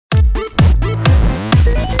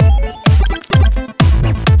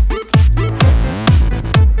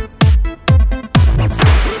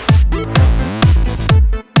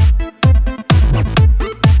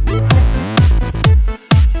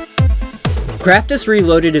Craftus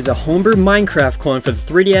Reloaded is a homebrew Minecraft clone for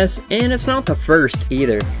the 3DS, and it's not the first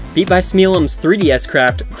either. Beat by Smealem's 3DS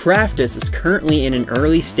craft, Craftus is currently in an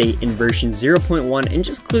early state in version 0.1 and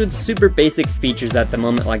just includes super basic features at the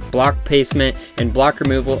moment like block placement and block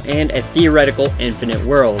removal and a theoretical infinite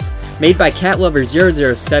world. Made by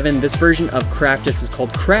CatLover007, this version of Craftus is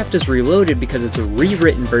called Craftus Reloaded because it's a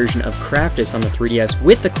rewritten version of Craftus on the 3DS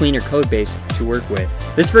with a cleaner codebase to work with.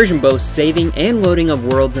 This version boasts saving and loading of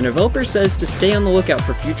worlds, and the developer says to stay on the lookout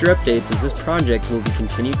for future updates as this project will be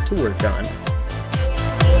continued to work on.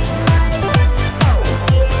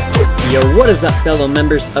 Yo, what is up, fellow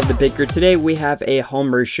members of the Big Grid? Today we have a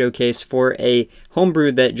homebrew showcase for a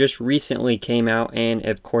homebrew that just recently came out, and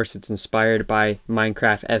of course it's inspired by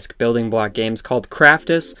Minecraft-esque building block games called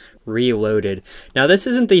Craftus Reloaded. Now this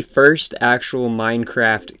isn't the first actual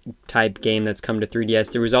Minecraft type game that's come to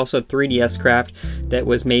 3DS. There was also 3DS Craft that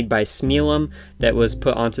was made by Smealem that was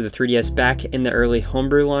put onto the 3DS back in the early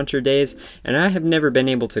homebrew launcher days, and I have never been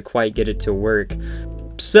able to quite get it to work.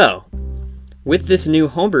 So, with this new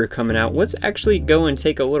homebrew coming out, let's actually go and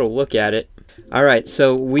take a little look at it. Alright,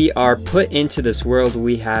 so we are put into this world.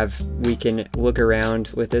 We can look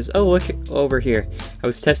around with this. Oh, look over here. I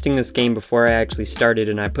was testing this game before I actually started,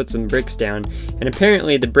 and I put some bricks down, and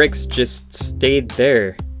apparently the bricks just stayed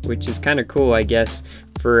there, which is kind of cool, I guess,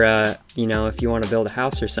 for, you know, if you want to build a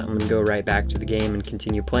house or something and go right back to the game and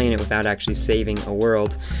continue playing it without actually saving a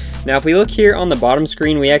world. Now, if we look here on the bottom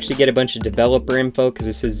screen, we actually get a bunch of developer info because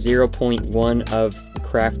this is 0.1 of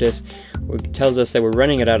Craftus. It tells us that we're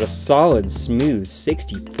running it at a solid, smooth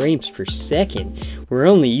 60 frames per second. We're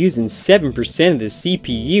only using 7% of the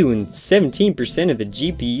CPU and 17% of the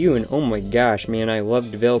GPU, and oh my gosh, man, I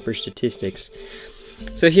love developer statistics.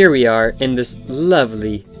 So here we are in this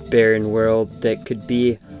lovely barren world that could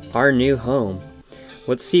be our new home.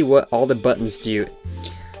 Let's see what all the buttons do.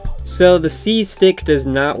 So the C stick does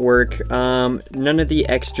not work. None of the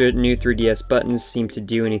extra new 3DS buttons seem to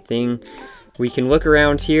do anything. We can look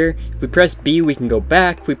around here. If we press B, we can go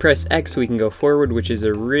back. If we press X, we can go forward, which is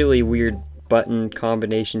a really weird button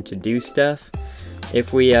combination to do stuff.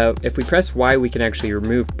 If we press Y, we can actually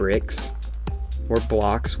remove bricks or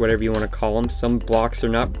blocks, whatever you want to call them. Some blocks are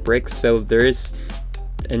not bricks, so there is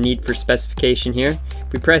a need for specification here.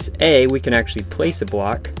 If we press A, we can actually place a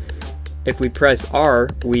block. If we press R,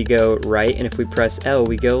 we go right, and if we press L,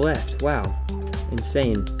 we go left. Wow,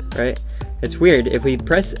 insane, right? It's weird. If we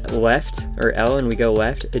press left or L and we go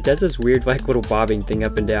left, it does this weird like little bobbing thing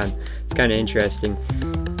up and down. It's kind of interesting.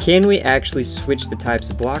 Can we actually switch the types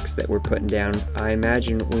of blocks that we're putting down? I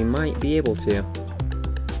imagine we might be able to.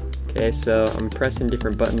 Okay, so I'm pressing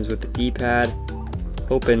different buttons with the D-pad,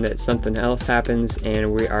 hoping that something else happens,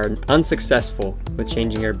 and we are unsuccessful with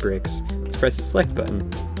changing our bricks. Let's press the select button.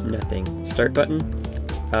 Nothing. Start button.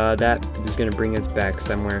 That is going to bring us back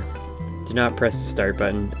somewhere. Do not press the start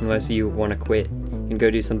button unless you want to quit and go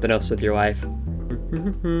do something else with your life.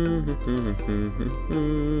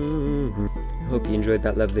 Hope you enjoyed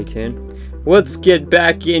that lovely tune. Let's get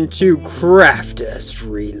back into Craftus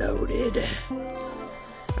Reloaded.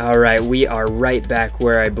 Alright, we are right back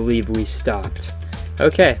where I believe we stopped.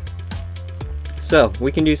 Okay, so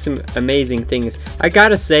we can do some amazing things. I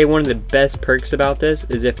gotta say, one of the best perks about this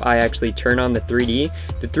is if I actually turn on the 3D.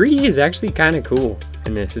 The 3D is actually kind of cool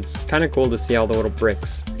in this. It's kind of cool to see all the little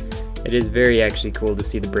bricks. It is very actually cool to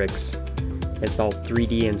see the bricks. It's all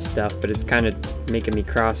 3D and stuff, but it's kind of making me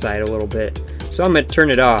cross-eyed a little bit. So I'm gonna turn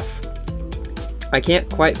it off. I can't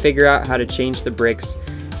quite figure out how to change the bricks.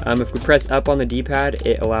 If we press up on the D-pad,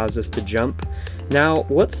 it allows us to jump. Now,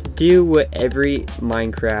 let's do what every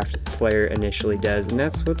Minecraft player initially does, and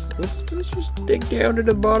that's let's just dig down to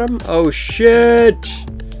the bottom. Oh shit!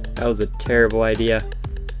 That was a terrible idea.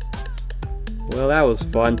 Well, that was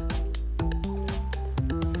fun.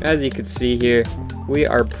 As you can see here, we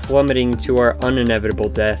are plummeting to our uninevitable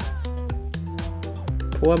death.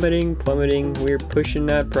 Plummeting, plummeting. We're pushing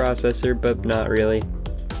that processor, but not really.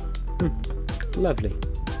 Lovely.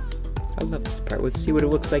 I love this part. Let's see what it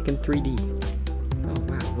looks like in 3D. Oh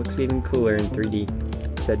wow, looks even cooler in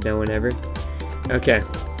 3D. Said no one ever. Okay.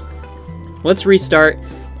 Let's restart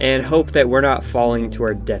and hope that we're not falling to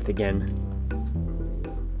our death again.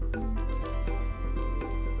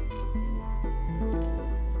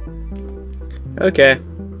 Okay.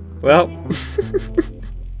 Well,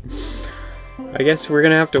 I guess we're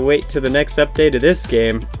gonna have to wait to the next update of this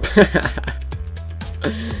game.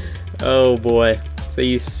 Oh boy. So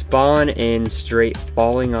you spawn in straight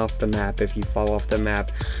falling off the map if you fall off the map.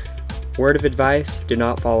 Word of advice, do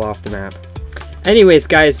not fall off the map. Anyways,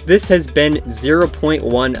 guys, this has been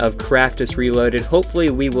 0.1 of Craftus Reloaded. Hopefully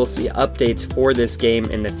we will see updates for this game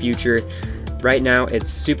in the future. right now it's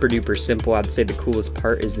super duper simple. I'd say the coolest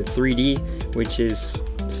part is the 3D, which is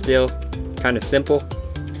still kind of simple.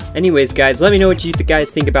 Anyways, guys, let me know what you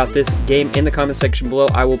guys think about this game in the comment section below.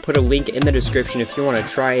 I will put a link in the description if you want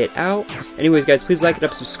to try it out. Anyways, guys, please like it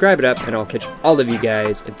up, subscribe it up, and I'll catch all of you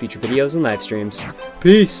guys in future videos and live streams.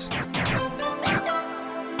 Peace!